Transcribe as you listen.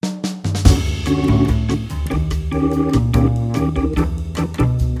Hello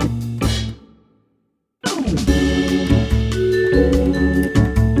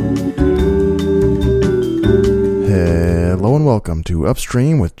and welcome to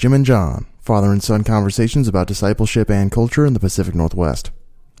Upstream with Jim and John, father and son conversations about discipleship and culture in the Pacific Northwest.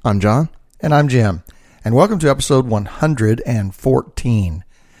 I'm John. And I'm Jim. And welcome to episode 114.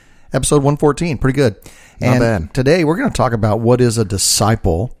 Episode 114, pretty good. Not bad. Today we're going to talk about what is a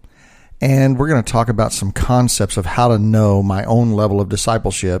disciple, and we're going to talk about some concepts of how to know my own level of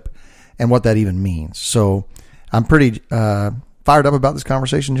discipleship and what that even means. So I'm pretty fired up about this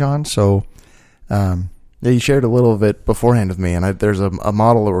conversation, John. So Yeah, you shared a little of it beforehand with me, and there's a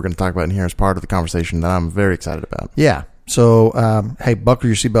model that we're going to talk about in here as part of the conversation that I'm very excited about. yeah. So hey, buckle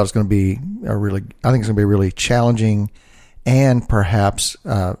your seatbelt. It's going to be I think it's going to be a really challenging and perhaps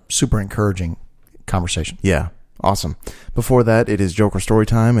super encouraging conversation. Yeah, awesome. Before that, it is Joker story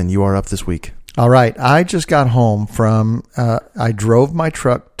time, and you are up this week. All right. I just got home from, I drove my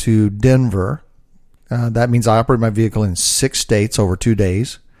truck to Denver. That means I operate my vehicle in 6 states over 2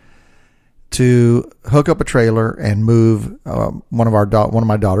 days to hook up a trailer and move one of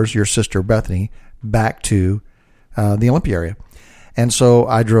my daughters, your sister Bethany, back to the Olympia area. And so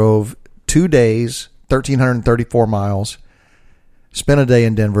I drove 2 days, 1,334 miles, spent a day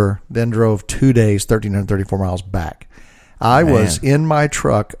in Denver, then drove 2 days, 1,334 miles back. I was in my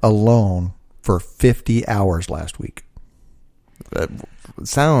truck alone for 50 hours last week. That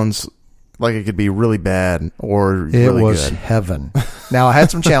sounds like it could be really bad or really good. It was heaven. Now, I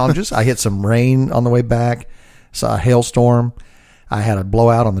had some challenges. I hit some rain on the way back, saw a hailstorm. I had a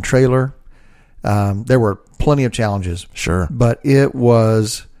blowout on the trailer. There were plenty of challenges. Sure. But it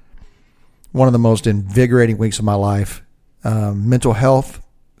was one of the most invigorating weeks of my life. Mental health,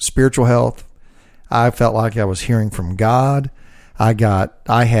 spiritual health. I felt like I was hearing from God. I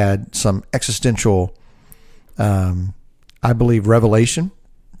had some existential, I believe, revelation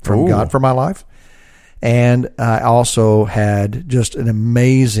from God for my life. And I also had just an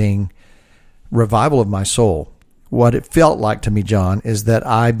amazing revival of my soul. What it felt like to me, John, is that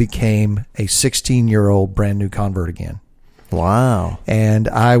I became a 16-year-old brand new convert again. Wow. And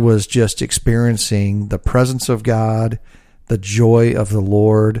I was just experiencing the presence of God, the joy of the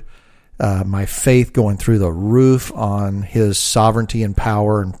Lord, my faith going through the roof on His sovereignty and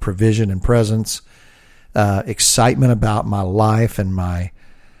power and provision and presence, excitement about my life and my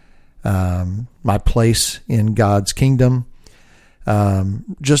place in God's kingdom,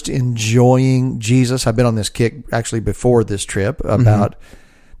 just enjoying Jesus. I've been on this kick actually before this trip about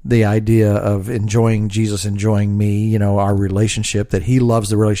the idea of enjoying Jesus, enjoying me, our relationship, that He loves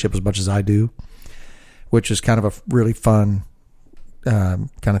the relationship as much as I do, which is kind of a really fun kind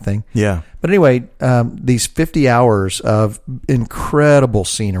of thing. Yeah. But anyway, these 50 hours of incredible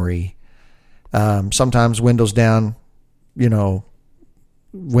scenery, sometimes windows down,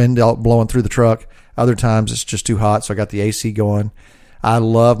 wind out blowing through the truck. Other times it's just too hot, so I got the AC going. I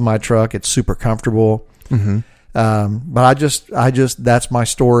love my truck. It's super comfortable. But I just that's my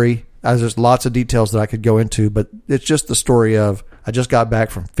story. There's lots of details that I could go into, but it's just the story of I just got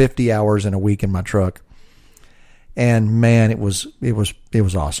back from 50 hours in a week in my truck. And man, it was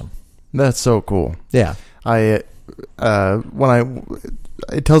awesome. That's so cool. Yeah. It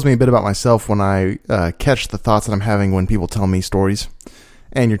tells me a bit about myself when I catch the thoughts that I'm having when people tell me stories.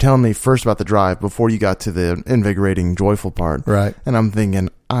 And you're telling me first about the drive before you got to the invigorating, joyful part. Right. And I'm thinking,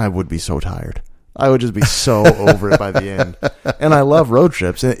 I would be so tired. I would just be so over it by the end. And I love road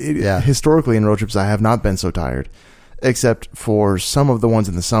trips. Historically in road trips, I have not been so tired, except for some of the ones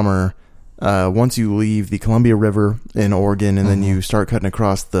in the summer. Once you leave the Columbia River in Oregon, and then you start cutting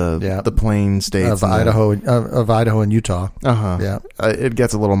across the plain states of Idaho and Utah. Yeah, it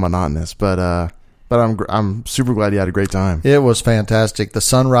gets a little monotonous, but I'm super glad you had a great time. It was fantastic. The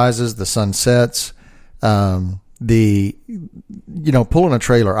sun rises, the sun sets. Pulling a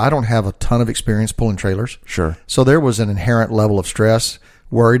trailer. I don't have a ton of experience pulling trailers. Sure. So there was an inherent level of stress.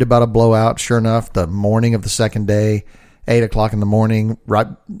 Worried about a blowout. Sure enough, the morning of the second day, 8 o'clock in the morning, right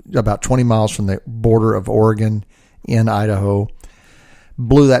about 20 miles from the border of Oregon in Idaho.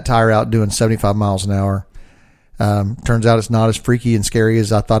 Blew that tire out doing 75 miles an hour. Turns out it's not as freaky and scary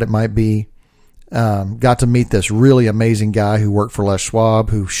as I thought it might be. Got to meet this really amazing guy who worked for Les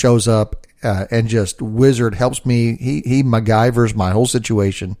Schwab, who shows up and just helps me. He MacGyvers my whole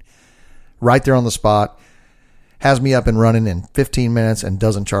situation right there on the spot, has me up and running in 15 minutes and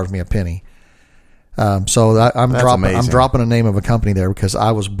doesn't charge me a penny. I'm dropping a name of a company there because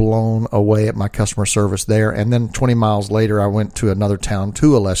I was blown away at my customer service there. And then 20 miles later, I went to another town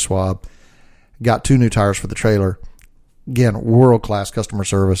to a Les Schwab, got 2 new tires for the trailer. Again, world-class customer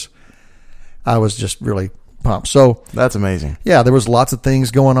service. I was just really pumped. So that's amazing. Yeah, there was lots of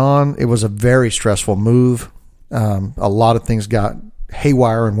things going on. It was a very stressful move. A lot of things got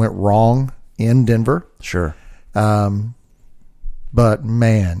haywire and went wrong in Denver. Sure. But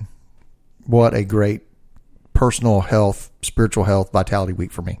man, what a great personal health, spiritual health, vitality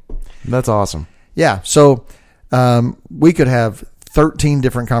week for me. That's awesome. Yeah. So we could have 13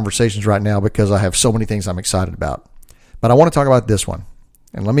 different conversations right now because I have so many things I'm excited about. But I want to talk about this one.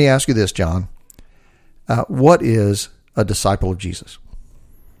 And let me ask you this, John. What is a disciple of Jesus?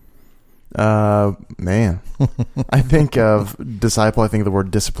 Man, I think of disciple. I think of the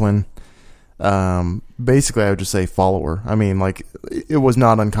word discipline. Basically, I would just say follower. I mean, like, it was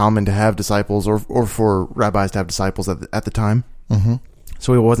not uncommon to have disciples or for rabbis to have disciples at the time. Mm-hmm.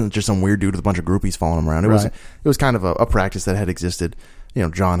 So it wasn't just some weird dude with a bunch of groupies following him around. It was kind of a practice that had existed. You know,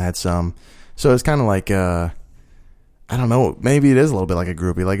 John had some. So it's kind of like, I don't know, maybe it is a little bit like a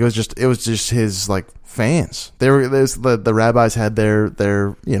groupie. Like, it was just his, like, fans. The rabbis had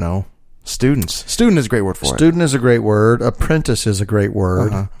their, you know, students. Student is a great word for it. Student is a great word. Apprentice is a great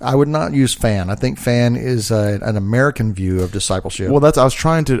word. Uh-huh. I would not use fan. I think fan is an American view of discipleship. Well, I was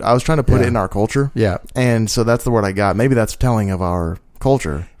trying to put it in our culture. Yeah. And so that's the word I got. Maybe that's telling of our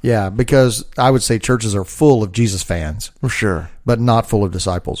culture. Yeah, because I would say churches are full of Jesus fans. For sure. But not full of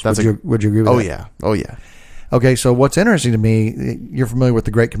disciples. Would you agree with that? Oh, yeah. Okay, so what's interesting to me, you're familiar with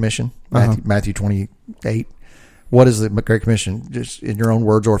the Great Commission, Matthew 28. What is the Great Commission? Just in your own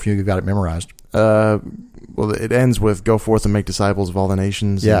words, or if you've got it memorized. Well, it ends with go forth and make disciples of all the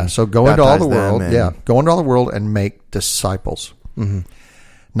nations. Yeah, so go into all the world. Go into all the world and make disciples. Mm-hmm.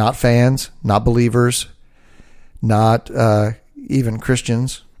 Not fans, not believers, not even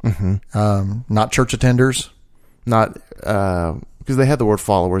Christians, not church attenders. Not because they had the word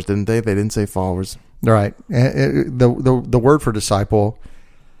followers, didn't they? They didn't say followers. Right. The word for disciple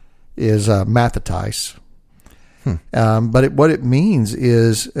is mathetais. But what it means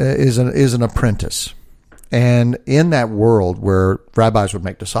is an apprentice. And in that world where rabbis would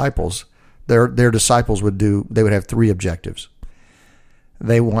make disciples, their disciples would have three objectives.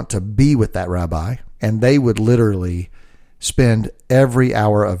 They want to be with that rabbi, and they would literally spend every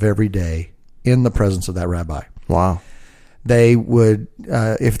hour of every day in the presence of that rabbi. Wow. They would,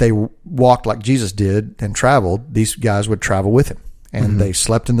 if they walked like Jesus did and traveled, these guys would travel with him. And they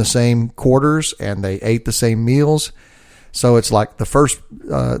slept in the same quarters and they ate the same meals. So it's like the first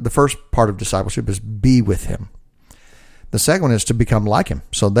part of discipleship is be with him. The second one is to become like him.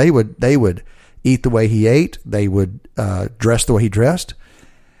 So they would eat the way he ate. They would dress the way he dressed.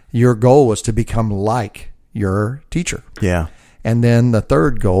 Your goal was to become like your teacher. Yeah. And then the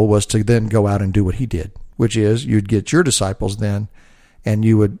third goal was to then go out and do what he did, which is you'd get your disciples then and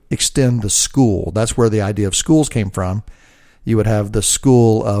you would extend the school. That's where the idea of schools came from. You would have the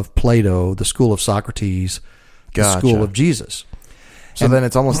school of Plato, the school of Socrates, the school of Jesus. So then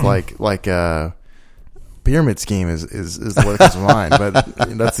it's almost like a pyramid scheme is what comes to mind, but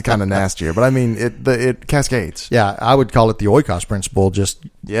that's the kind of nastier. But I mean, it cascades. Yeah, I would call it the oikos principle, just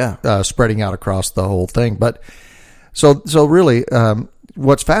spreading out across the whole thing. But so really,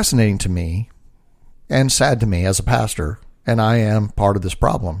 what's fascinating to me and sad to me as a pastor, and I am part of this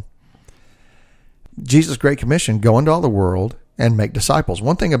problem, Jesus' Great Commission, go into all the world and make disciples.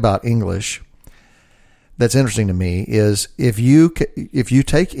 One thing about English that's interesting to me is if you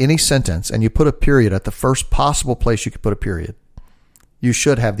take any sentence and you put a period at the first possible place you could put a period, you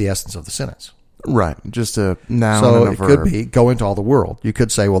should have the essence of the sentence. Right. Just a noun so and a verb. It could be go into all the world. You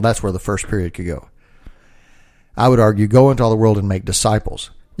could say, well, that's where the first period could go. I would argue go into all the world and make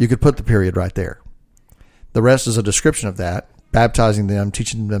disciples. You could put the period right there. The rest is a description of that, baptizing them,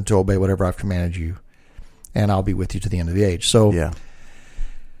 teaching them to obey whatever I've commanded you, and I'll be with you to the end of the age. So,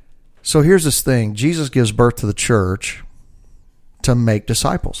 So here's this thing. Jesus gives birth to the church to make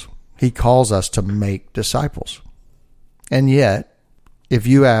disciples. He calls us to make disciples. And yet,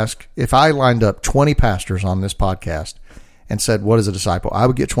 if I lined up 20 pastors on this podcast and said, what is a disciple? I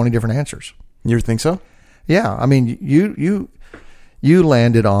would get 20 different answers. You think so? Yeah. I mean, you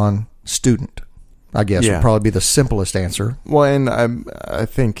landed on student, I guess, would probably be the simplest answer. Well, and I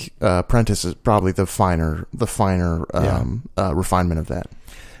think apprentice is probably the finer refinement of that.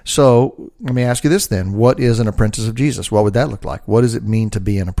 So let me ask you this then. What is an apprentice of Jesus? What would that look like? What does it mean to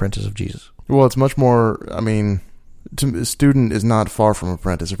be an apprentice of Jesus? Well, it's much more, I mean, student is not far from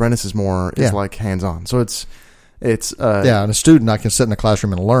apprentice. Apprentice is more, it's like hands-on. So it's and a student, I can sit in the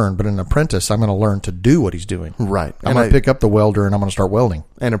classroom and learn, but an apprentice, I'm going to learn to do what he's doing. Right. I'm going to pick up the welder and I'm going to start welding.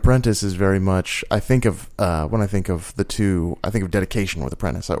 An apprentice is very much, I think of, when I think of the two, I think of dedication with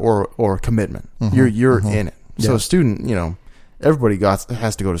apprentice or commitment. You're in it. So a student, everybody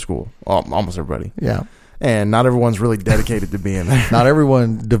has to go to school. Almost everybody. Yeah. And not everyone's really dedicated to being there. Not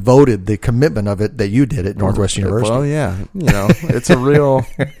everyone devoted the commitment of it that you did at Northwest University. Well, yeah, it's a real.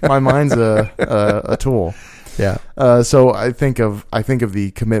 My mind's a tool. Yeah. So I think of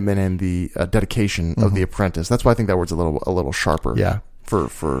the commitment and the dedication of the apprentice. That's why I think that word's a little sharper. Yeah.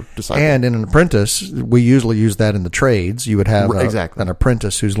 For disciple. And in an apprentice, we usually use that in the trades. You would have an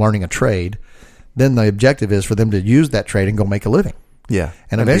apprentice who's learning a trade. Then the objective is for them to use that trade and go make a living. Yeah.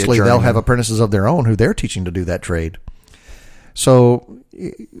 And eventually they'll have apprentices of their own who they're teaching to do that trade. So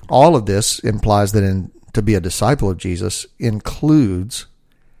all of this implies that to be a disciple of Jesus includes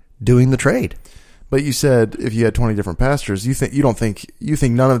doing the trade. But you said if you had 20 different pastors, you think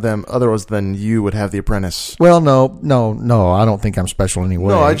none of them others than you would have the apprentice. Well, no, I don't think I'm special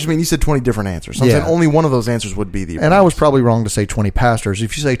anyway. No, I just mean you said 20 different answers. So I'm saying only one of those answers would be the apprentice. And I was probably wrong to say 20 pastors.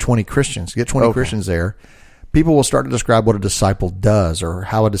 If you say 20 Christians, get 20 Christians there, people will start to describe what a disciple does or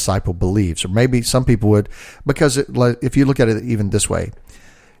how a disciple believes. Or maybe some people would, because if you look at it even this way,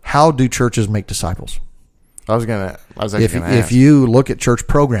 how do churches make disciples? If you look at church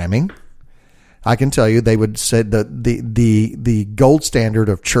programming, I can tell you they would say that the gold standard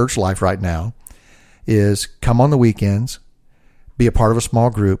of church life right now is come on the weekends, be a part of a small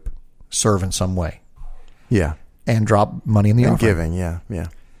group, serve in some way. Yeah. And drop money in the offering. Giving, yeah.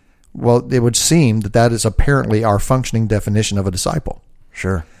 Well, it would seem that is apparently our functioning definition of a disciple.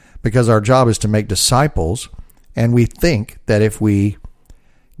 Sure. Because our job is to make disciples, and we think that if we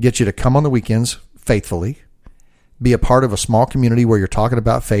get you to come on the weekends faithfully, be a part of a small community where you're talking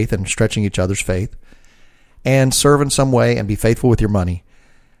about faith and stretching each other's faith, and serve in some way and be faithful with your money,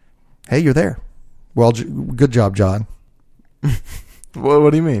 hey, you're there. Well, good job, John.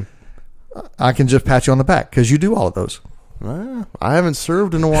 What do you mean? I can just pat you on the back because you do all of those. I haven't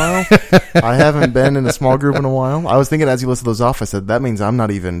served in a while. I haven't been in a small group in a while. I was thinking as you listed those off, I said, that means I'm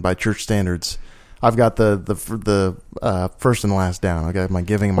not even by church standards. I've got the first and last down. I got my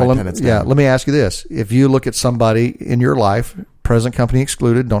giving and my attendance down. Yeah, let me ask you this. If you look at somebody in your life, present company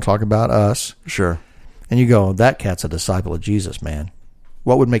excluded, don't talk about us. Sure. And you go, that cat's a disciple of Jesus, man.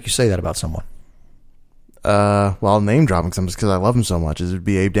 What would make you say that about someone? Well, name dropping some just because I love him so much. It would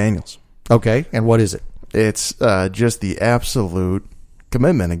be Abe Daniels. Okay, and what is it? It's just the absolute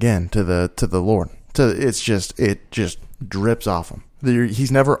commitment again to the Lord. It just drips off him.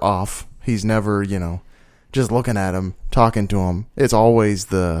 He's never off. He's never, just looking at him, talking to him. It's always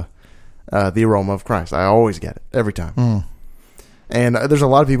the aroma of Christ. I always get it every time. Mm. And there's a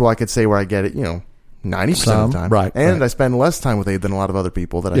lot of people I could say where I get it, 90% of the time. Right. And I spend less time with Abe than a lot of other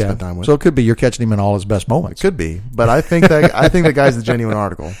people that I spend time with. So it could be you're catching him in all his best moments. It could be. But I think the guy's the genuine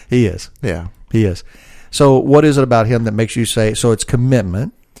article. He is. Yeah. He is. So what is it about him that makes you say, so it's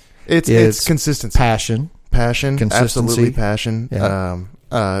commitment. It's consistency. Passion. Consistency. Absolutely passion. Yeah.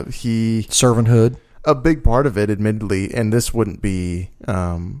 Servanthood. A big part of it, admittedly, and this wouldn't be,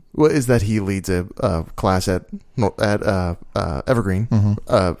 is that he leads a class at Evergreen,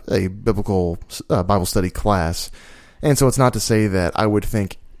 a biblical Bible study class. And so it's not to say that I would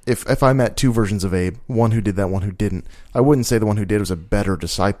think, if I met two versions of Abe, one who did that, one who didn't, I wouldn't say the one who did was a better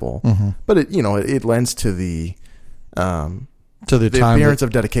disciple. Mm-hmm. But it lends to the appearance of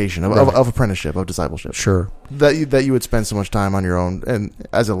dedication, of apprenticeship, of discipleship. Sure. That you would spend so much time on your own and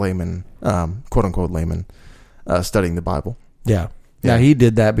as a layman, quote unquote layman, studying the Bible. Yeah. Now he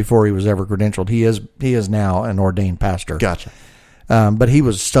did that before he was ever credentialed. He is now an ordained pastor. Gotcha. But he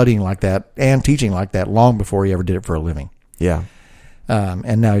was studying like that and teaching like that long before he ever did it for a living. Yeah.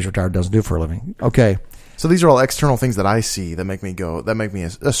 And now he's retired, doesn't do it for a living. Okay. So these are all external things that I see that make me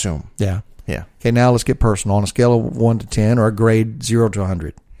assume. Yeah. Yeah. Okay, now let's get personal. On a scale of 1 to 10 or a grade 0 to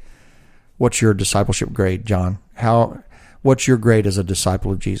 100, what's your discipleship grade, John? What's your grade as a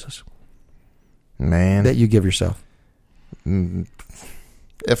disciple of Jesus? Man. That you give yourself?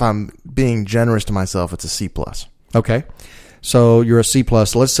 If I'm being generous to myself, it's a C+. Okay. So you're a C+.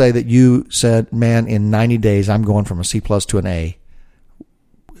 Let's say that you said, man, in 90 days, I'm going from a C+ to an A.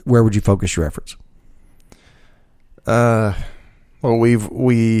 Where would you focus your efforts? Well,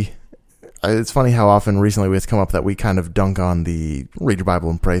 it's funny how often recently we've come up that we kind of dunk on the read your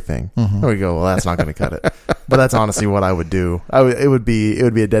Bible and pray thing. Mm-hmm. And we go, well, that's not going to cut it. But that's honestly what I would do. It would be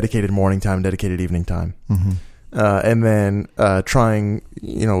a dedicated morning time, dedicated evening time. Mm-hmm. And then trying,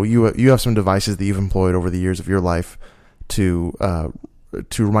 you have some devices that you've employed over the years of your life to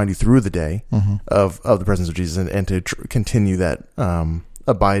remind you through the day mm-hmm. of the presence of Jesus and to continue that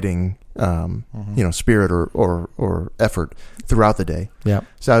abiding mm-hmm. Spirit or effort throughout the day. Yeah.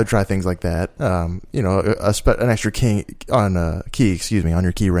 So I would try things like that. An extra key on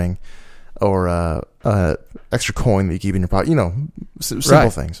your key ring extra coin that you keep in your pocket. Simple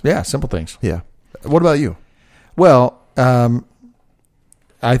things. Yeah, simple things. Yeah. What about you? Well,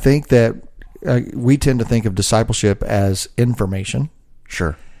 I think that we tend to think of discipleship as information.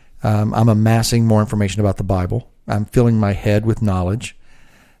 Sure. I'm amassing more information about the Bible. I'm filling my head with knowledge.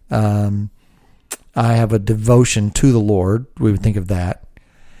 I have a devotion to the Lord. We would think of that.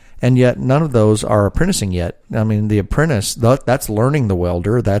 And yet none of those are apprenticing yet. I mean, the apprentice, that's learning the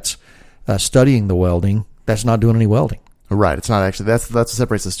welder. That's studying the welding. That's not doing any welding. Right. It's not actually, that's what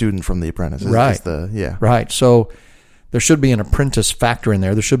separates the student from the apprentice. Right. Yeah. Right. So there should be an apprentice factor in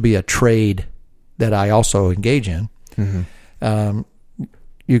there. There should be a trade that I also engage in. Mm-hmm.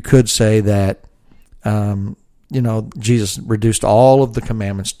 You could say that, Jesus reduced all of the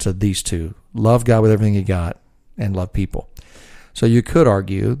commandments to these two: love God with everything you got and love people. So you could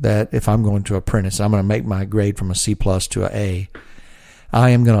argue that if I'm going to apprentice, I'm going to make my grade from a C+ to an A.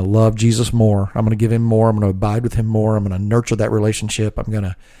 I am going to love Jesus more. I'm going to give him more. I'm going to abide with him more. I'm going to nurture that relationship. I'm going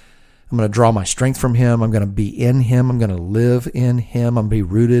to draw my strength from him. I'm going to be in him. I'm going to live in him. I'm going to be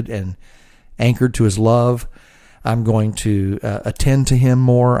rooted and anchored to his love. I'm going to attend to him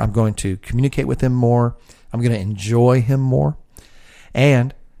more. I'm going to communicate with him more. I'm going to enjoy him more.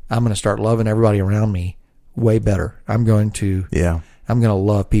 And I'm going to start loving everybody around me way better. I'm going to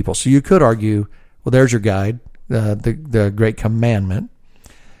love people. So you could argue, well, there's your guide, the great commandment.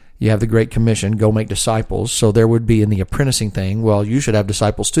 You have the Great Commission, go make disciples. So there would be in the apprenticing thing, well, you should have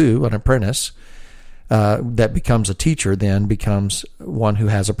disciples too. An apprentice that becomes a teacher then becomes one who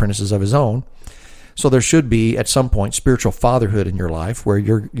has apprentices of his own. So there should be at some point spiritual fatherhood in your life where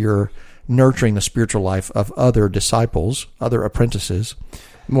you're nurturing the spiritual life of other disciples, other apprentices.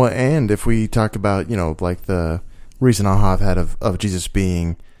 Well, and if we talk about, like the recent aha I've had of Jesus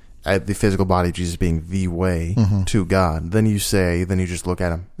being the physical body of Jesus being the way to God, then you just look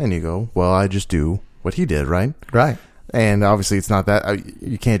at him and you go, well, I just do what he did, right? Right. And obviously it's not that,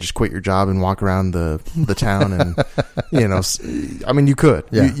 you can't just quit your job and walk around the town and, I mean, you could.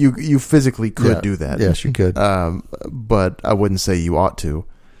 Yeah. You physically could do that. Yes, you could. But I wouldn't say you ought to.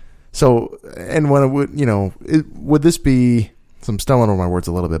 So, and when it would, would this be, so I'm stumbling over my words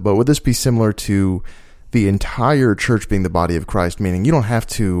a little bit, but would this be similar to the entire church being the body of Christ, meaning you don't have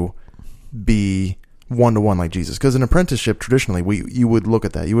to be one-to-one like Jesus? Because in apprenticeship, traditionally, you would look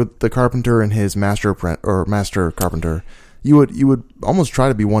at that. The carpenter and his master carpenter, you would almost try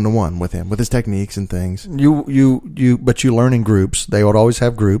to be one-to-one with him, with his techniques and things. But you learn in groups. They would always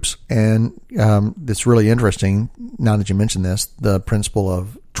have groups, and it's really interesting, now that you mention this, the principle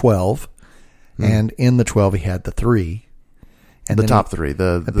of 12, and in the 12 he had the 3. And the top 3,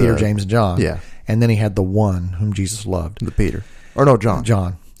 the Peter, James, and John. Yeah. And then he had the one whom Jesus loved. The Peter. Or no, John.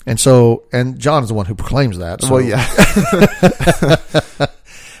 John. And John is the one who proclaims that. So. Well, yeah.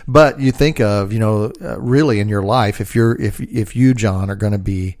 But you think of, really in your life, if you, John, are going to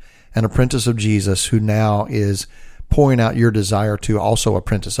be an apprentice of Jesus who now is pouring out your desire to also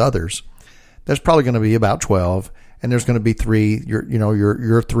apprentice others, there's probably going to be about 12, and there's going to be 3,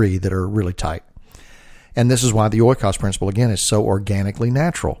 your 3 that are really tight. And this is why the oikos principle, again, is so organically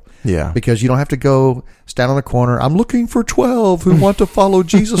natural. Yeah. Because you don't have to go stand on the corner. I'm looking for 12 who want to follow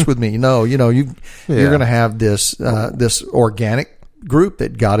Jesus with me. No, you're going to have this organic group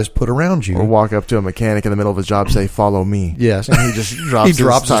that God has put around you. Or walk up to a mechanic in the middle of his job, say, "Follow me." Yes. And he just drops his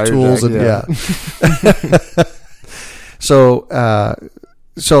tools. So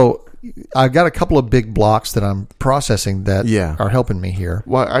I've got a couple of big blocks that I'm processing that are helping me here.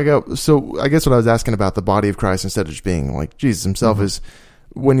 Well, I guess what I was asking about the body of Christ instead of just being like Jesus himself is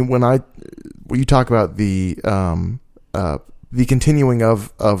when you talk about the continuing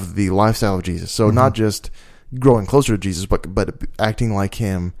of the lifestyle of Jesus. So not just growing closer to Jesus, but acting like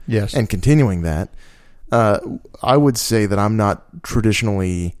him, and continuing that. I would say that I'm not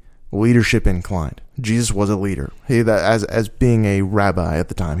traditionally leadership inclined. Jesus was a leader. As being a rabbi at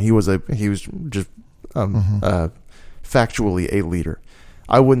the time, he was just factually a leader.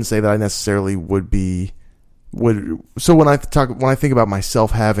 I wouldn't say that I necessarily so when I think about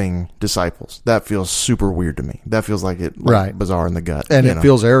myself having disciples, that feels super weird to me. That feels like bizarre in the gut. And it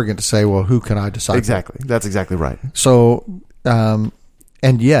feels arrogant to say, well, who can I disciple? Exactly. That's exactly right. So,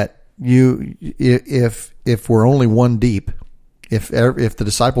 and yet if we're only one deep, if the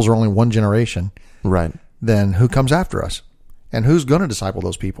disciples are only one generation, right, then who comes after us? And who's going to disciple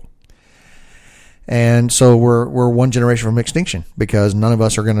those people? And so we're one generation from extinction because none of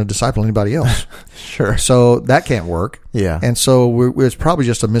us are going to disciple anybody else. Sure. So that can't work. Yeah. And so it's probably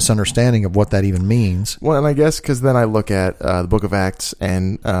just a misunderstanding of what that even means. Well, and I guess because then I look at the book of Acts,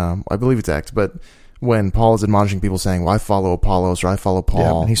 and I believe it's Acts, but when Paul is admonishing people saying, well, I follow Apollos or I follow Paul.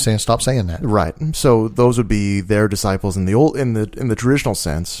 Yeah, and he's saying, stop saying that. Right. So those would be their disciples in the traditional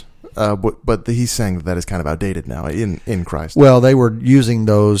sense. But he's saying that is kind of outdated now in Christ. Well, they were using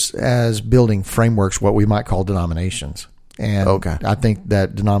those as building frameworks, what we might call denominations. And I think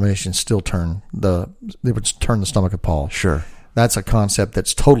that denominations still they would turn the stomach of Paul. Sure. That's a concept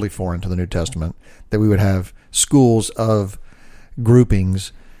that's totally foreign to the New Testament, that we would have schools of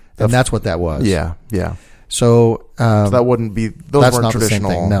groupings, and that's what that was. Yeah, yeah. So that wouldn't be, those that's weren't not traditional.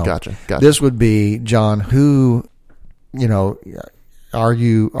 The same thing, no. Gotcha. This would be, John, who, are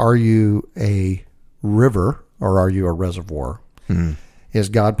you a river or are you a reservoir? Hmm. Is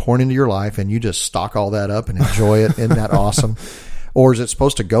God pouring into your life and you just stock all that up and enjoy it? Isn't that awesome? Or is it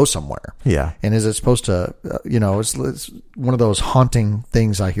supposed to go somewhere? Yeah. And is it supposed to, it's one of those haunting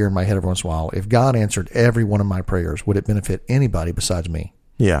things I hear in my head every once in a while. If God answered every one of my prayers, would it benefit anybody besides me?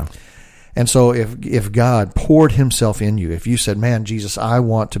 Yeah. And so if God poured himself in you, if you said, man, Jesus, I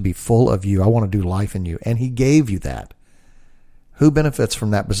want to be full of you, I want to do life in you, and he gave you that, who benefits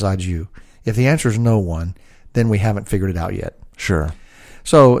from that besides you? If the answer is no one, then we haven't figured it out yet. Sure.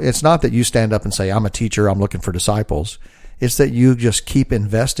 So it's not that you stand up and say, I'm a teacher, I'm looking for disciples. It's that you just keep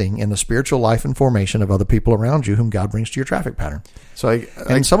investing in the spiritual life and formation of other people around you whom God brings to your traffic pattern. So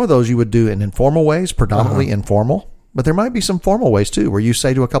and some of those you would do in informal ways, predominantly informal, but there might be some formal ways too, where you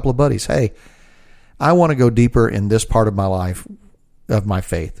say to a couple of buddies, hey, I want to go deeper in this part of my life, of my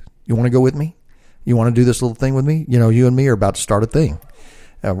faith. You want to go with me? You want to do this little thing with me? You and me are about to start a thing.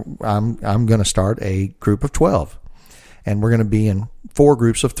 I'm going to start a group of 12, and we're going to be in 4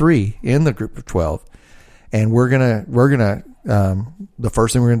 groups of 3 in the group of 12. And we're gonna the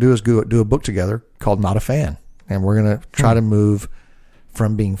first thing we're gonna do is do a book together called Not a Fan, and we're gonna try to move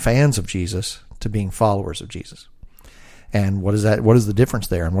from being fans of Jesus to being followers of Jesus. And what is that? What is the difference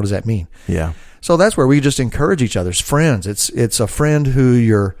there? And what does that mean? Yeah. So that's where we just encourage each other's friends. It's a friend who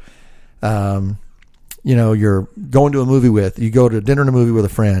you're going to a movie with. You go to dinner and a movie with a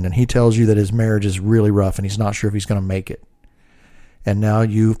friend, and he tells you that his marriage is really rough, and he's not sure if he's going to make it. And now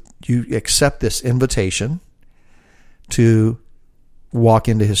you accept this invitation to walk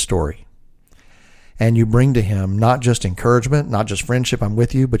into his story. And you bring to him not just encouragement, not just friendship, I'm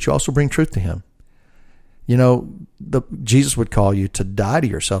with you, but you also bring truth to him. Jesus would call you to die to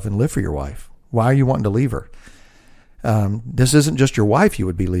yourself and live for your wife. Why are you wanting to leave her? This isn't just your wife you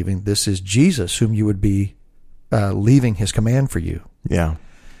would be leaving. This is Jesus whom you would be leaving his command for you. Yeah.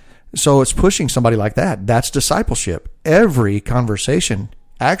 So it's pushing somebody like that. That's discipleship. Every conversation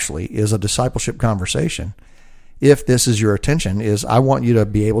actually is a discipleship conversation. If this is your attention, is I want you to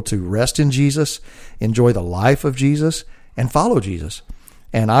be able to rest in Jesus, enjoy the life of Jesus, and follow Jesus.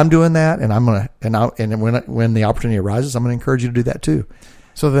 And I'm doing that, and when the opportunity arises, I'm going to encourage you to do that too.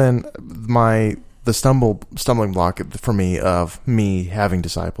 So then the stumbling block for me of me having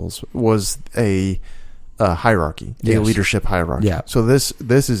disciples was a hierarchy, a leadership hierarchy. Yeah. So this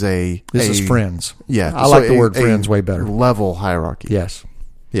is friends. Yeah. I like the word friends way better. Level hierarchy. Yes.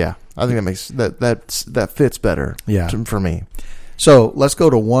 Yeah. I think that makes that fits better. Yeah. For me. So let's go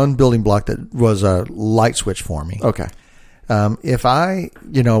to one building block that was a light switch for me. Okay. If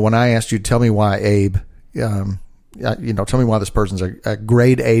when I asked you, tell me why Abe, tell me why this person's a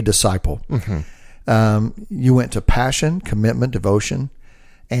grade A disciple. Mm-hmm. You went to passion, commitment, devotion,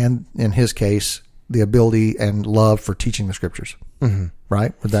 and in his case, the ability and love for teaching the scriptures. Mm-hmm.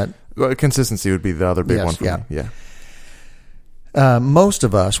 Right? Would that consistency would be the other big one for me. Yeah. Most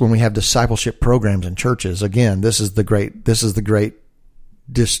of us, when we have discipleship programs in churches, again, this is the great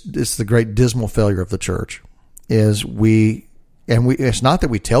dismal failure of the church. It's not that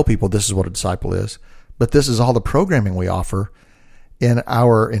we tell people this is what a disciple is, but this is all the programming we offer in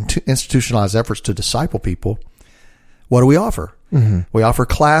our institutionalized efforts to disciple people. What do we offer? Mm-hmm. We offer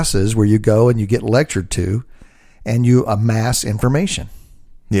classes where you go and you get lectured to, and you amass information.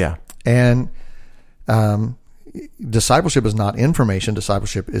 Yeah. And discipleship is not information.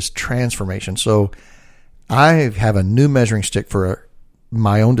 Discipleship is transformation. So I have a new measuring stick for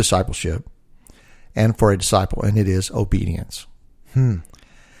my own discipleship and for a disciple, and it is obedience.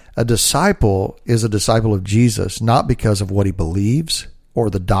 A disciple is a disciple of Jesus, not because of what he believes or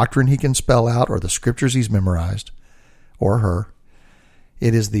the doctrine he can spell out or the scriptures he's memorized or her.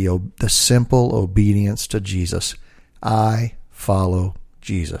 It is the simple obedience to Jesus. I follow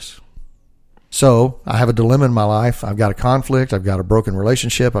Jesus. So I have a dilemma in my life. I've got a conflict. I've got a broken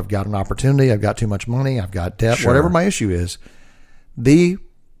relationship. I've got an opportunity. I've got too much money. I've got debt. Sure. Whatever my issue is, the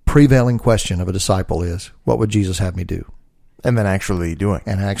prevailing question of a disciple is, what would Jesus have me do? And then actually doing.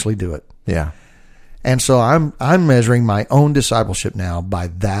 And actually do it. Yeah. And so I'm measuring my own discipleship now by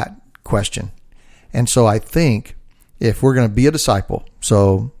that question. And so I think if we're going to be a disciple,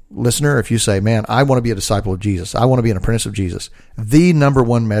 so listener, if you say, man, I want to be a disciple of Jesus, I want to be an apprentice of Jesus, the number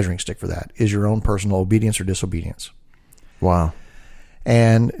one measuring stick for that is your own personal obedience or disobedience. Wow.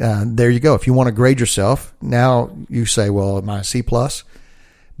 And there you go. If you want to grade yourself, now you say, well, am I a C+?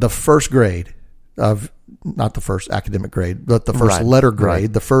 The first grade of, not the first academic grade, but the first letter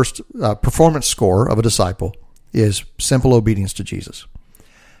grade, the first performance score of a disciple is simple obedience to Jesus.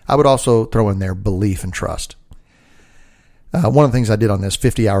 I would also throw in there belief and trust. One of the things I did on this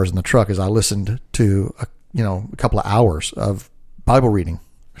 50 hours in the truck is I listened to a couple of hours of Bible reading.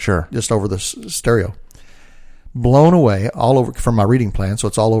 Sure. Just over the stereo. Blown away all over from my reading plan. So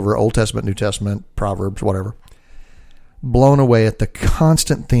it's all over Old Testament, New Testament, Proverbs, whatever. Blown away at the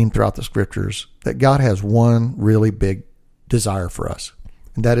constant theme throughout the scriptures that God has one really big desire for us.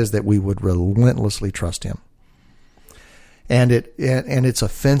 And that is that we would relentlessly trust him. And it's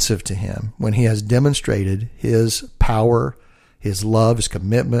offensive to him when he has demonstrated his power, his love, his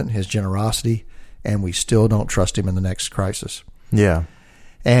commitment, his generosity, and we still don't trust him in the next crisis. Yeah.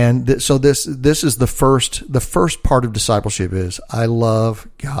 And so this is the first part of discipleship is I love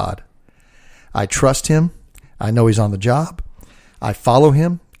God. I trust him. I know he's on the job. I follow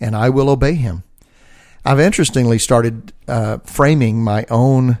him and I will obey him. I've interestingly started framing my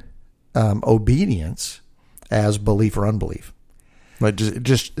own obedience as belief or unbelief. Like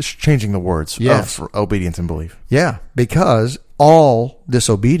just changing the words of obedience and belief. Yeah, because all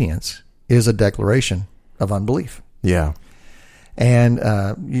disobedience is a declaration of unbelief. Yeah. And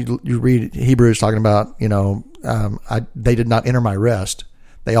you read Hebrews talking about, they did not enter my rest.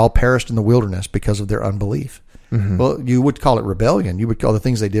 They all perished in the wilderness because of their unbelief. Mm-hmm. Well, you would call it rebellion. You would call the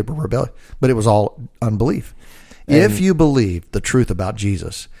things they did were rebellion, but it was all unbelief. And if you believed the truth about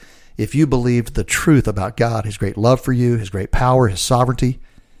Jesus, if you believed the truth about God, his great love for you, his great power, his sovereignty,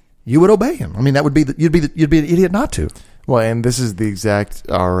 you would obey him. I mean, that would be you'd be an idiot not to. Well, and this is the exact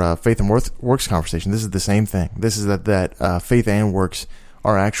our faith and works conversation. This is the same thing. This is that faith and works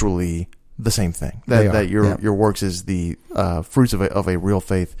are actually the same thing. That your works is the fruits of a real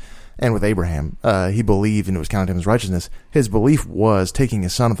faith. And with Abraham, he believed and it was counted to him as righteousness. His belief was taking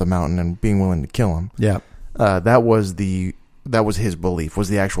his son up the mountain and being willing to kill him. Yeah, that was his belief. Was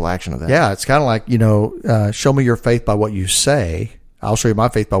the actual action of that? Yeah, it's kind of like show me your faith by what you say. I'll show you my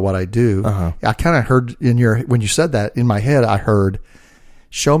faith by what I do. Uh-huh. I kind of heard when you said that in my head, I heard,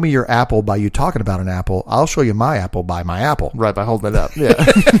 show me your apple by you talking about an apple. I'll show you my apple by my apple. Right, by holding it up. Yeah.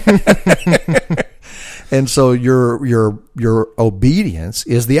 And so your obedience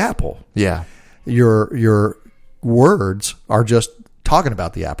is the apple. Yeah. Your words are just talking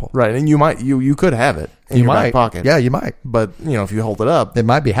about the apple. Right. And you could have it in your back pocket. Yeah, you might. But, if you hold it up, it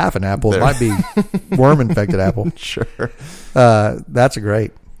might be half an apple. It might be worm-infected apple. Sure. That's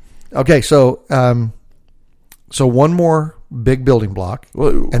great. Okay, so one more big building block,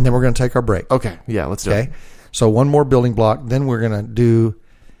 and then we're going to take our break. Okay. Yeah, let's do it. Okay. So one more building block, then we're going to do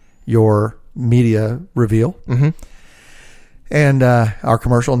your media reveal and our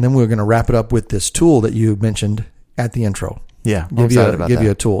commercial, and then we're going to wrap it up with this tool that you mentioned at the intro. Yeah, I'm excited about that. Give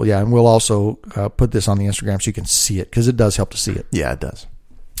you a tool. Yeah, and we'll also put this on the Instagram so you can see it because it does help to see it. Yeah, it does.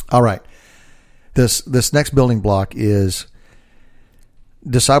 All right. This next building block is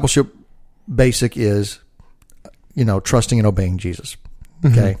discipleship. Basic is, trusting and obeying Jesus.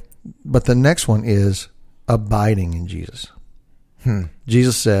 Okay, but the next one is abiding in Jesus.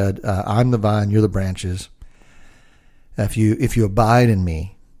 Jesus said, "I'm the vine, you're the branches. If you abide in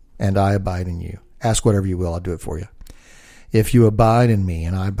me, and I abide in you, ask whatever you will, I'll do it for you. If you abide in me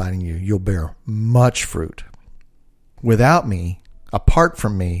and I abide in you, you'll bear much fruit. Without me, apart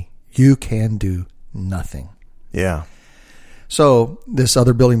from me, you can do nothing." Yeah. So this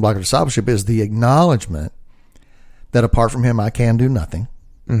other building block of discipleship is the acknowledgement that apart from him, I can do nothing,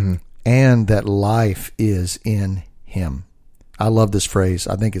 and that life is in him. I love this phrase.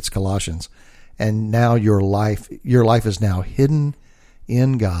 I think it's Colossians. And now your life is now hidden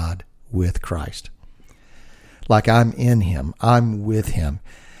in God with Christ. Like I'm in him. I'm with him.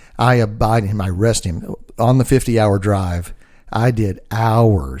 I abide in him. I rest in him. On the 50-hour drive, I did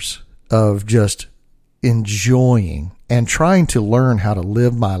hours of just enjoying and trying to learn how to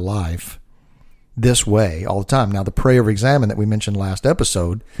live my life this way all the time. Now, the prayer of examine that we mentioned last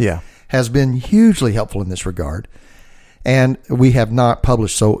episode has been hugely helpful in this regard. And we have not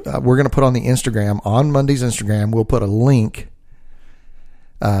published. So we're going to put on the Instagram, on Monday's Instagram, we'll put a link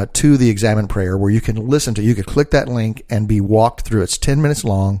to the examine prayer where you can listen to. You could click that link and be walked through. It's 10 minutes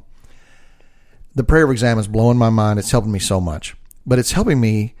long. The prayer of examine is blowing my mind. It's helping me so much. But it's helping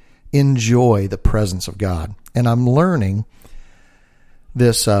me enjoy the presence of God. And I'm learning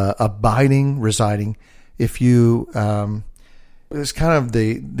this abiding, residing. If you, it's kind of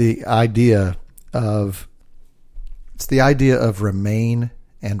the idea of, it's the idea of remain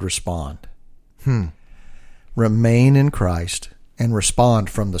and respond. Remain in Christ and respond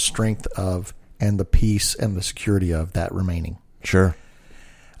from the strength of and the peace and the security of that remaining. Sure.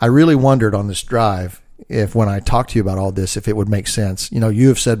 I really wondered on this drive if, when I talked to you about all this, if it would make sense. You know, you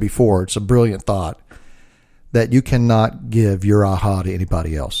have said before, it's a brilliant thought, that you cannot give your aha to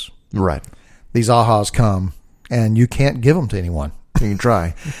anybody else. Right. These ahas come, and you can't give them to anyone. You can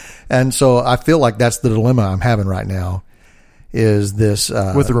try. And so I feel like that's the dilemma I'm having right now, is this...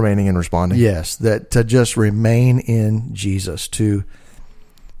 with the remaining and responding. Yes, that to just remain in Jesus, to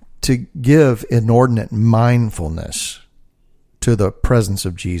give inordinate mindfulness to the presence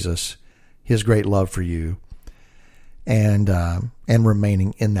of Jesus, his great love for you, and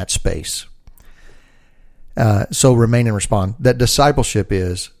remaining in that space. So remain and respond. That discipleship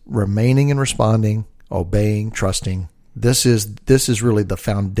is remaining and responding, obeying, trusting. This is really the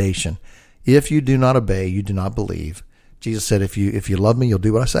foundation. If you do not obey, you do not believe. Jesus said, if you love me, you'll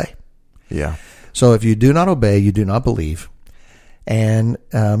do what I say. Yeah. So if you do not obey, you do not believe. And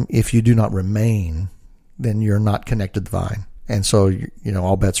if you do not remain, then you're not connected to the vine. And so, you know,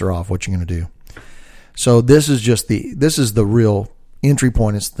 all bets are off. What you're going to do. So this is the real entry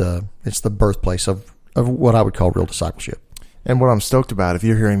point. It's the birthplace of what I would call real discipleship. And what I'm stoked about, if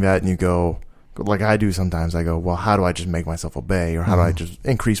you're hearing that and you go, like I do sometimes, I go, well, how do I just make myself obey, or how do I just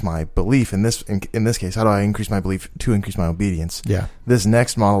increase my belief? In this case, how do I increase my belief to increase my obedience? Yeah. This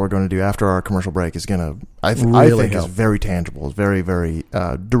next model we're going to do after our commercial break is going to, I think, is very tangible. It's very, very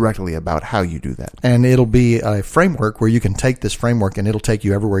directly about how you do that. And it'll be a framework where you can take this framework and it'll take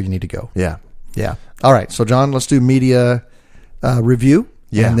you everywhere you need to go. Yeah. Yeah. All right. So, John, let's do media review.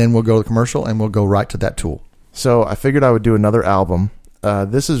 Yeah. And then we'll go to commercial and we'll go right to that tool. So I figured I would do another album.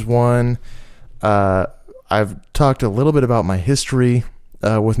 This is one... I've talked a little bit about my history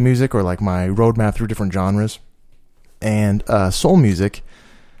with music, or like my roadmap through different genres. And soul music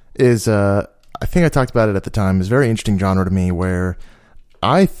is, I think I talked about it at the time, is a very interesting genre to me, where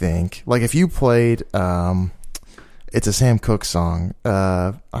I think, like if you played, it's a Sam Cooke song,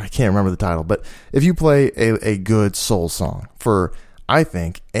 I can't remember the title, but if you play a good soul song for, I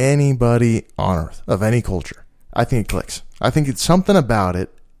think, anybody on earth of any culture, I think it clicks. I think it's something about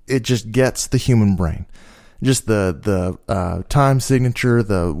it. It just gets the human brain. Just the time signature,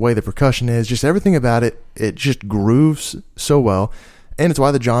 the way the percussion is, just everything about it, it just grooves so well. And it's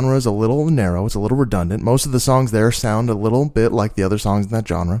why the genre is a little narrow. It's a little redundant. Most of the songs there sound a little bit like the other songs in that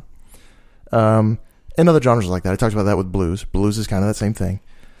genre. And other genres like that. I talked about that with blues. Blues is kind of that same thing.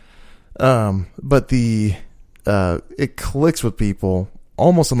 But it clicks with people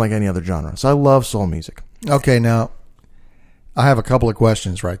almost unlike any other genre. So I love soul music. Okay, now... I have a couple of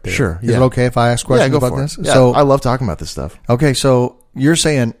questions right there. Sure. Is it okay if I ask questions about this? Yeah, so I love talking about this stuff. Okay, so you're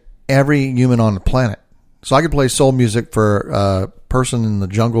saying every human on the planet. So I could play soul music for a person in the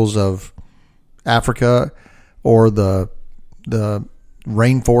jungles of Africa or the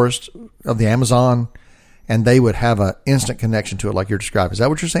rainforest of the Amazon, and they would have an instant connection to it like you're describing. Is that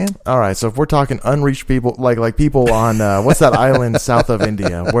what you're saying? All right. So if we're talking unreached people, like people on what's that island south of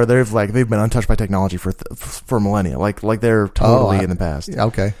India where they've been untouched by technology for millennia, like they're totally in the past.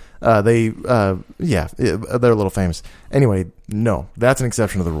 Okay. They're a little famous. Anyway, no, that's an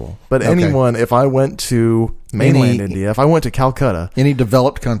exception to the rule. But anyone, if I went to mainland India, if I went to Calcutta, any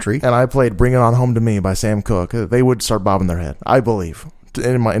developed country, and I played "Bring It On Home to Me" by Sam Cooke, they would start bobbing their head. I believe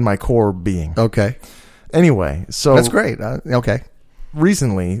in my core being. Okay. Anyway, so... That's great. Okay.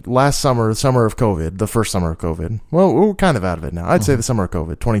 Recently, last summer, the summer of COVID, the first summer of COVID, well, we're kind of out of it now. I'd say the summer of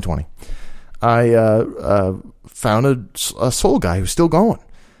COVID, 2020. I found a soul guy who's still going.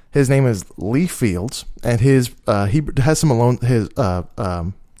 His name is Lee Fields, and he has some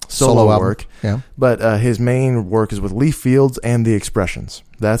solo work. Yeah. But his main work is with Lee Fields and The Expressions.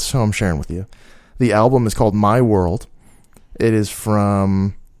 That's who I'm sharing with you. The album is called My World. It is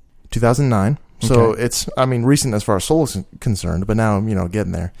from 2009. So it's, recent as far as soul is concerned, but now I'm,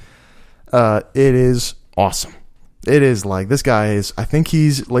 getting there. It is awesome. It is like, this guy is, I think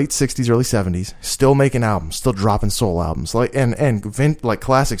he's late 60s, early 70s, still making albums, still dropping soul albums, like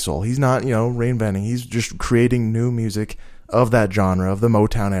classic soul. He's not, reinventing. He's just creating new music of that genre, of the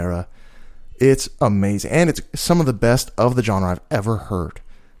Motown era. It's amazing. And it's some of the best of the genre I've ever heard.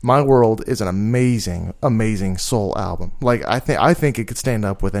 My World is an amazing, amazing soul album. Like I think it could stand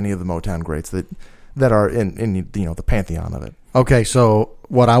up with any of the Motown greats that are in the pantheon of it. Okay, so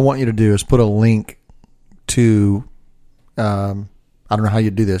what I want you to do is put a link to I don't know how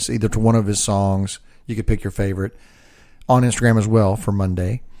you do this, either to one of his songs, you could pick your favorite, on Instagram as well for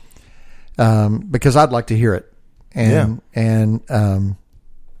Monday, because I'd like to hear it. And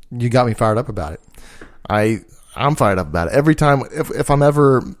you got me fired up about it. I'm fired up about it. Every time, if I'm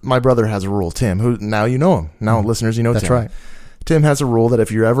ever, my brother has a rule, Tim, who now you know him. Now listeners, you know That's Tim. right. Tim has a rule that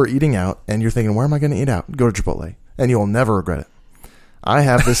if you're ever eating out and you're thinking, where am I going to eat out? Go to Chipotle, and you'll never regret it. I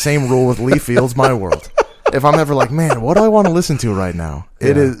have the same rule with Lee Fields, My World. If I'm ever like, man, what do I want to listen to right now?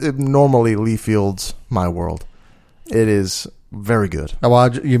 It is normally Lee Fields, My World. It is very good.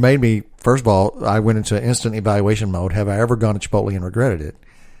 Well, you made me, first of all, I went into instant evaluation mode. Have I ever gone to Chipotle and regretted it?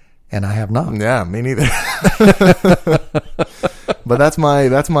 And I have not. Yeah, me neither. But that's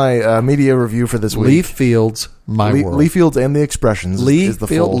my media review for this week. Lee Fields, My World. Lee Fields and the Expressions is the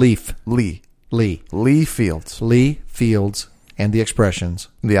full. Lee Fields. Lee Fields and the Expressions.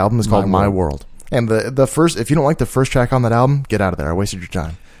 The album is called My World. And the first, if you don't like the first track on that album, get out of there. I wasted your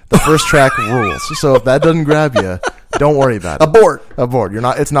time. The first track rules. So if that doesn't grab you, don't worry about it. Abort.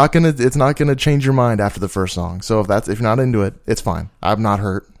 It's not gonna change your mind after the first song. So if you're not into it, it's fine. I'm not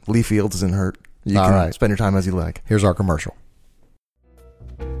hurt. Lee Fields isn't hurt. You can spend your time as you like. Here's our commercial.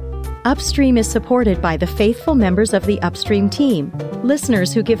 Upstream is supported by the faithful members of the Upstream team,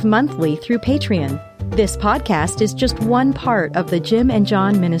 listeners who give monthly through Patreon. This podcast is just one part of the Jim and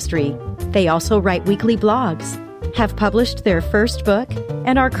John ministry. They also write weekly blogs, have published their first book,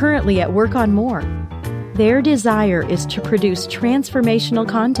 and are currently at work on more. Their desire is to produce transformational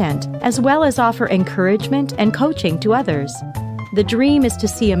content, as well as offer encouragement and coaching to others. The dream is to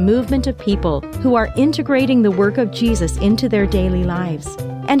see a movement of people who are integrating the work of Jesus into their daily lives,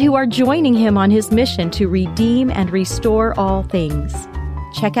 and who are joining him on his mission to redeem and restore all things.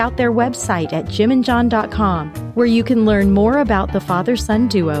 Check out their website at jimandjohn.com, where you can learn more about the father-son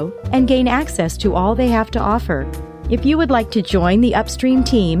duo and gain access to all they have to offer. If you would like to join the Upstream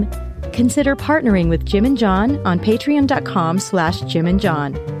team, consider partnering with Jim and John on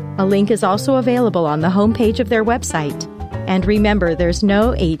patreon.com/jimandjohn. A link is also available on the homepage of their website. And remember, there's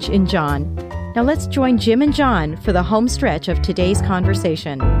no H in John. Now let's join Jim and John for the home stretch of today's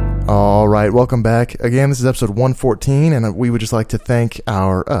conversation. All right, welcome back. Again, this is episode 114, and we would just like to thank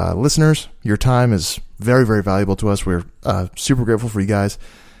our listeners. Your time is very, very valuable to us. We're super grateful for you guys.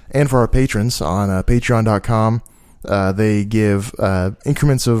 And for our patrons on patreon.com, they give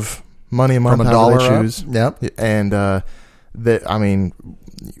increments of money a month, from $1 they choose. Yep. And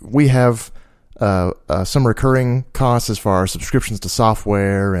we have some recurring costs as far as subscriptions to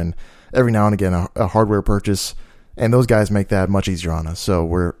software and every now and again a hardware purchase. And those guys make that much easier on us. So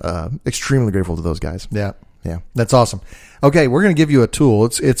we're extremely grateful to those guys. Yeah. Yeah. That's awesome. Okay, we're going to give you a tool.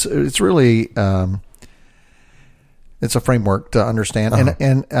 It's really it's a framework to understand. Uh-huh.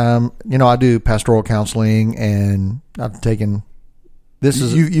 And I do pastoral counseling, and I've taken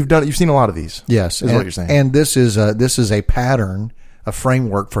you've seen a lot of these. Yes, is what you're saying. And this is a pattern, a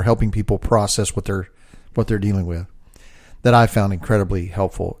framework for helping people process what they're dealing with that I found incredibly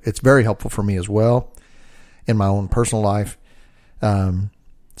helpful. It's very helpful for me as well in my own personal life.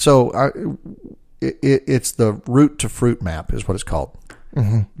 It's the root to fruit map is what it's called.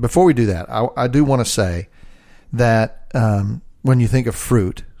 Mm-hmm. Before we do that, I do want to say that when you think of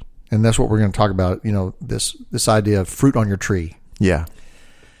fruit, and that's what we're going to talk about, this idea of fruit on your tree. Yeah.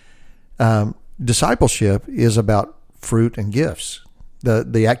 Discipleship is about fruit and gifts.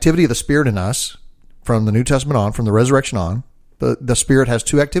 The activity of the Spirit in us from the New Testament on, from the resurrection on, the Spirit has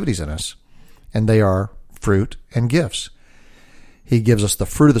two activities in us, and they are fruit and gifts. He gives us the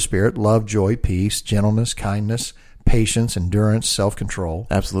fruit of the Spirit: love, joy, peace, gentleness, kindness, patience, endurance, self-control.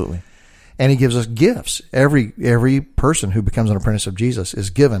 Absolutely. And he gives us gifts. Every person who becomes an apprentice of Jesus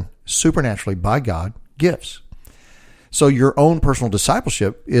is given supernaturally by God gifts. So your own personal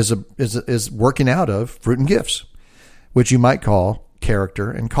discipleship is working out of fruit and gifts, which you might call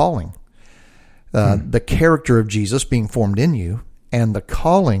character and calling. The character of Jesus being formed in you, and the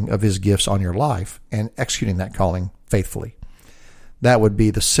calling of his gifts on your life, and executing that calling faithfully. That would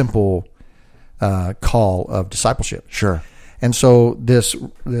be the simple call of discipleship. Sure. And so this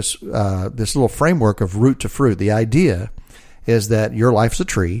little framework of root to fruit, the idea is that your life's a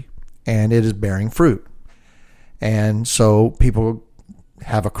tree and it is bearing fruit. And so people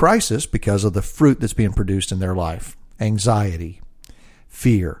have a crisis because of the fruit that's being produced in their life: anxiety,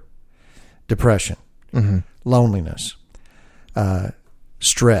 fear, depression, loneliness,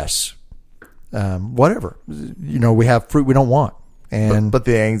 stress, whatever. We have fruit we don't want. And but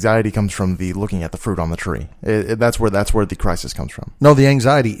the anxiety comes from the looking at the fruit on the tree. That's where the crisis comes from. No, the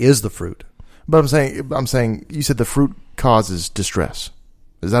anxiety is the fruit. But I'm saying you said the fruit causes distress.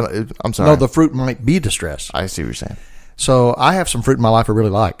 Is that? I'm sorry. No, the fruit might be distress. I see what you're saying. So I have some fruit in my life I really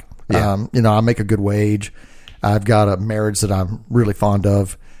like. Yeah. I make a good wage. I've got a marriage that I'm really fond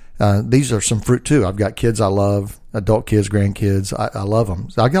of. These are some fruit too. I've got kids I love, adult kids, grandkids. I love them.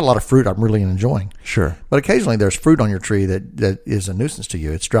 So I've got a lot of fruit I'm really enjoying. Sure. But occasionally there's fruit on your tree that is a nuisance to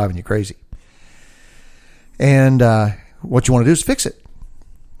you. It's driving you crazy. And what you want to do is fix it.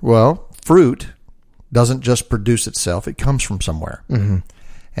 Well, fruit doesn't just produce itself. It comes from somewhere. Mm-hmm.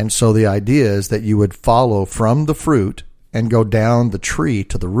 And so the idea is that you would follow from the fruit and go down the tree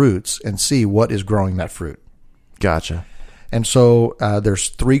to the roots and see what is growing that fruit. Gotcha. And so there's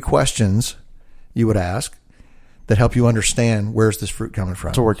 3 questions you would ask that help you understand where's this fruit coming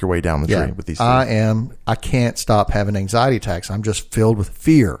from. To work your way down the tree with these things. I can't stop having anxiety attacks. I'm just filled with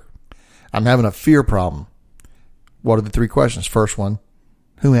fear. I'm having a fear problem. What are the 3 questions? First one,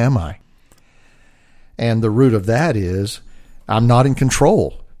 who am I? And the root of that is I'm not in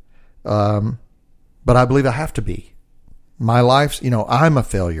control. But I believe I have to be. My life's, I'm a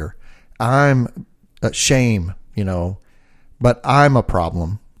failure. I'm a shame, but I'm a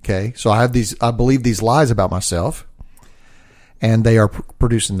problem. Okay. So I believe these lies about myself, and they are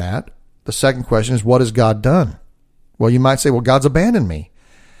producing that. The second question is, what has God done? Well, you might say, well, God's abandoned me.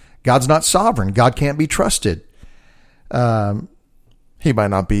 God's not sovereign. God can't be trusted. He might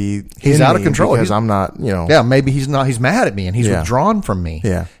not be. He's out of control because I'm not. Yeah, maybe he's not. He's mad at me and he's withdrawn from me.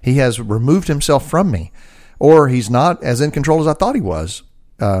 Yeah, he has removed himself from me, or he's not as in control as I thought he was.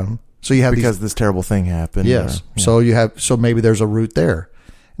 So you have this terrible thing happened. Yes. So maybe there's a root there.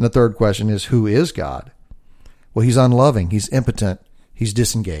 And the third question is, who is God? Well, he's unloving. He's impotent. He's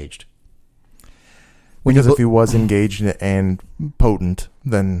disengaged. Because if he was engaged and potent,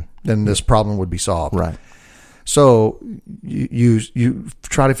 then this problem would be solved. Right. So you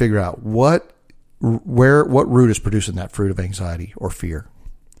try to figure out what root is producing that fruit of anxiety or fear.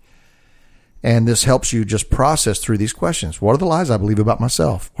 And this helps you just process through these questions. What are the lies I believe about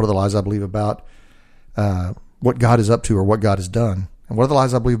myself? What are the lies I believe about what God is up to or what God has done? And what are the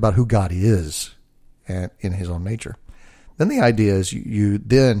lies I believe about who God is and in his own nature? Then the idea is you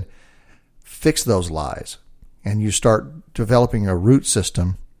then fix those lies and you start developing a root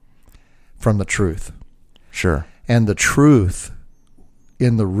system from the truth. Sure. And the truth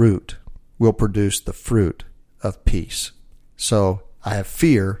in the root will produce the fruit of peace. So I have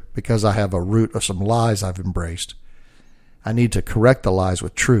fear because I have a root of some lies I've embraced. I need to correct the lies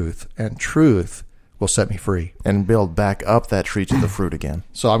with truth, and truth will set me free. And build back up that tree to the fruit again.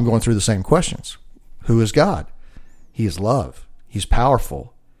 So I'm going through the same questions. Who is God? He is love. He's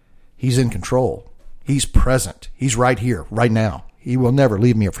powerful. He's in control. He's present. He's right here, right now. He will never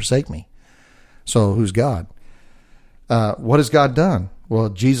leave me or forsake me. So who's God? What has God done? Well,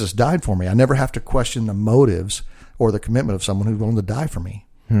 Jesus died for me. I never have to question the motives or the commitment of someone who's willing to die for me.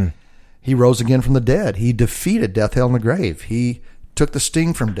 He rose again from the dead. He defeated death, hell, and the grave. He took the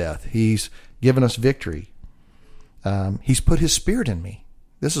sting from death. He's given us victory. He's put his spirit in me.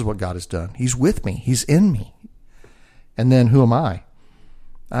 This is what God has done. He's with me. He's in me. And then who am I?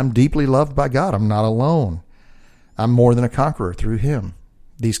 I'm deeply loved by God. I'm not alone. I'm more than a conqueror through him.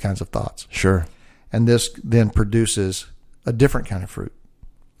 These kinds of thoughts. Sure. And this then produces a different kind of fruit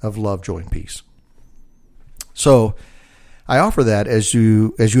of love, joy, and peace. So I offer that as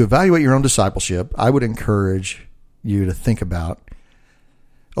you evaluate your own discipleship, I would encourage you to think about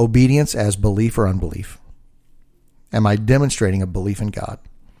obedience as belief or unbelief. Am I demonstrating a belief in God?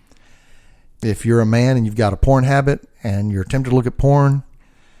 If you're a man and you've got a porn habit and you're tempted to look at porn,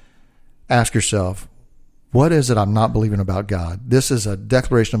 ask yourself, what is it I'm not believing about God? This is a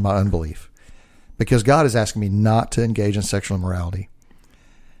declaration of my unbelief because God is asking me not to engage in sexual immorality.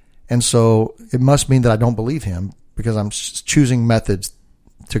 And so it must mean that I don't believe him because I'm choosing methods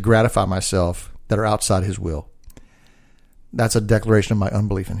to gratify myself that are outside his will. That's a declaration of my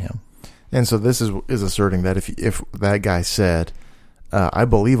unbelief in him. And so this is asserting that if that guy said, I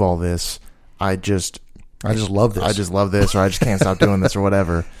believe all this, I just love this. I just love this, or I just can't stop doing this, or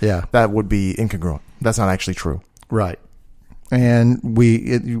whatever. Yeah. That would be incongruent. That's not actually true. Right. And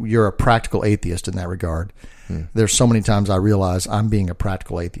you're a practical atheist in that regard. There's so many times I realize I'm being a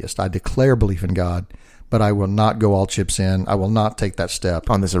practical atheist. I declare belief in God, but I will not go all chips in. I will not take that step.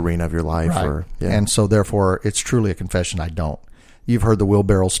 On this arena of your life. Right. And so therefore, it's truly a confession I don't. You've heard the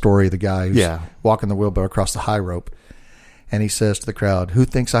wheelbarrow story, the guy who's walking the wheelbarrow across the high rope. And he says to the crowd, who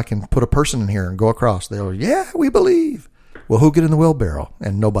thinks I can put a person in here and go across? They're like, yeah, we believe. Well, who get in the wheelbarrow?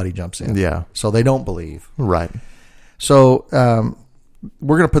 And nobody jumps in. Yeah. So they don't believe. Right. So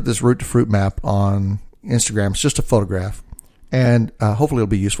we're going to put this root to fruit map on Instagram. It's just a photograph. And hopefully it'll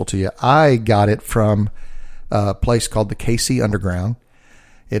be useful to you. I got it from a place called the KC Underground.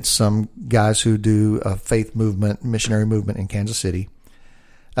 It's some guys who do a faith movement, missionary movement in Kansas City.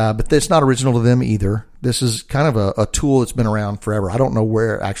 But it's not original to them either. This is kind of a tool that's been around forever. I don't know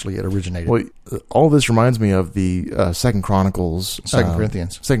where actually it originated. Well, all this reminds me of the Second Chronicles. 2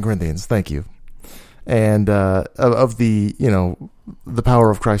 Corinthians. 2 Corinthians, thank you. And of the, the power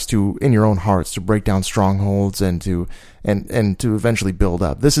of Christ in your own hearts to break down strongholds and to eventually build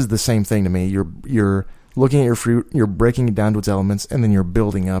up. This is the same thing to me. You're looking at your fruit, you're breaking it down to its elements, and then you're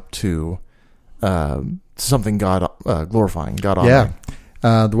building up to something God glorifying, God honoring.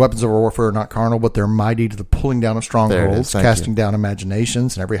 Yeah. The weapons of our warfare are not carnal, but they're mighty to the pulling down of strongholds, casting down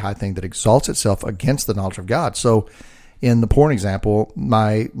imaginations, and every high thing that exalts itself against the knowledge of God. So, in the porn example,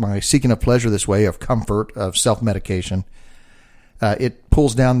 my seeking of pleasure this way, of comfort, of self-medication, it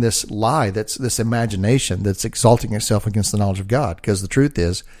pulls down this lie, that's this imagination that's exalting itself against the knowledge of God. Because the truth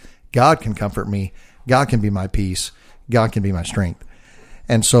is, God can comfort me. God can be my peace. God can be my strength.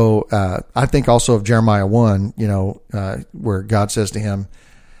 And so I think also of Jeremiah 1, where God says to him,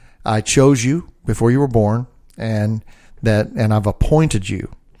 I chose you before you were born, and I've appointed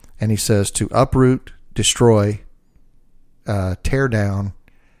you. And he says to uproot, destroy, tear down,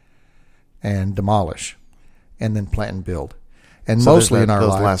 and demolish, and then plant and build. And so mostly in our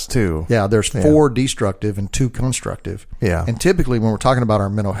life, those last two. Yeah, there's 4 destructive and 2 constructive. Yeah. And typically when we're talking about our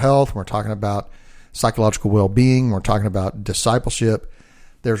mental health, when we're talking about psychological well-being, when we're talking about discipleship,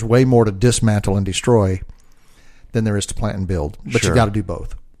 there's way more to dismantle and destroy than there is to plant and build. But you got to do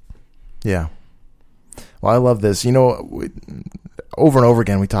both. Yeah. Well, I love this. Over and over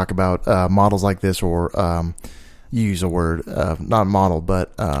again, we talk about models like this, or you use a word, not model,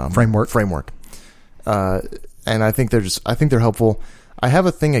 but framework. And I think they're helpful. I have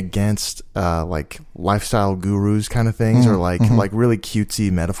a thing against like lifestyle gurus kind of things, or like really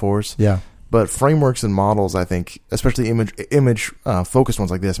cutesy metaphors. Yeah. But frameworks and models, I think, especially image focused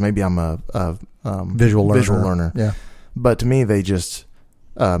ones like this. Maybe I'm a visual learner. Yeah. But to me, they just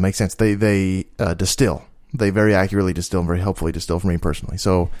make sense. They distill. They very accurately distill and very helpfully distill for me personally.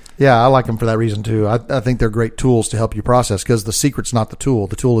 So yeah, I like them for that reason too. I think they're great tools to help you process, because the secret's not the tool.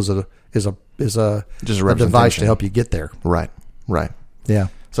 The tool is a device to help you get there. Right. Yeah.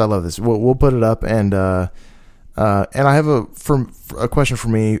 So I love this. We'll put it up, and I have a question for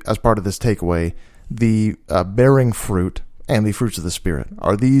me as part of this takeaway: the bearing fruit and the fruits of the Spirit.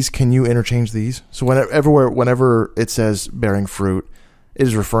 Can you interchange these? So whenever it says bearing fruit, it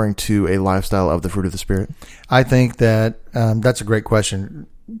is referring to a lifestyle of the fruit of the Spirit? I think that that's a great question.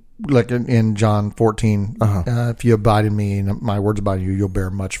 Like in John 14, if you abide in me and my words abide in you, you'll bear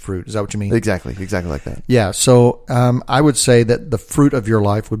much fruit. Is that what you mean? Exactly like that. Yeah. So I would say that the fruit of your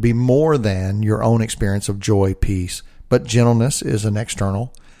life would be more than your own experience of joy, peace. But gentleness is an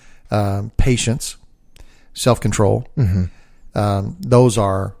external. Patience, self-control. Mm-hmm. Those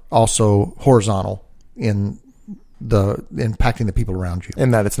are also horizontal in impacting the people around you.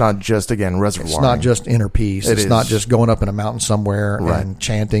 And that it's not just, again, reservoir. It's not just inner peace. It's not just going up in a mountain somewhere and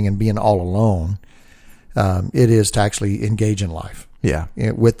chanting and being all alone. It is to actually engage in life. Yeah.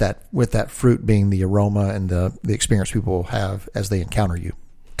 With that fruit being the aroma and the experience people have as they encounter you.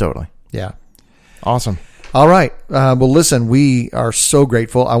 Totally. Yeah. Awesome. All right. Well, listen, we are so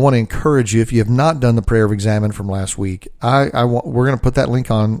grateful. I want to encourage you, if you have not done the prayer of examine from last week, we're going to put that link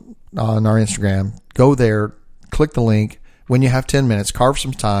on our Instagram. Go there. Click the link. When you have 10 minutes, carve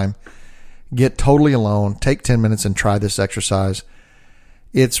some time, get totally alone, take 10 minutes and try this exercise.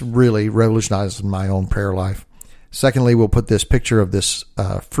 It's really revolutionized my own prayer life. Secondly, we'll put this picture of this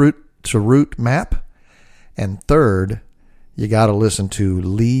fruit to root map. And third, you got to listen to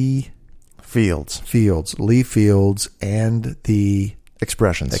Lee Fields, and the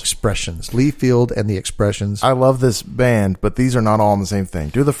Expressions. Lee Field and the Expressions. I love this band, but these are not all on the same thing.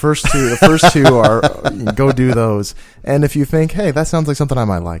 Do the first two. The first two are, go do those. And if you think, hey, that sounds like something I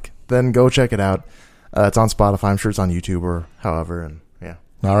might like, then go check it out. It's on Spotify. I'm sure it's on YouTube or however. And yeah.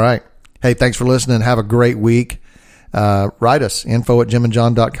 All right. Hey, thanks for listening. Have a great week. Write us,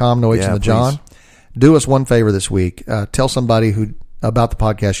 info@jimandjohn.com. No H in the John. Do us one favor this week. Tell somebody about the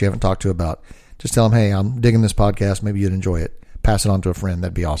podcast you haven't talked to about. Just tell them, hey, I'm digging this podcast. Maybe you'd enjoy it. Pass it on to a friend.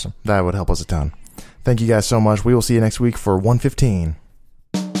 That'd be awesome. That would help us a ton. Thank you guys so much. We will see you next week for 115.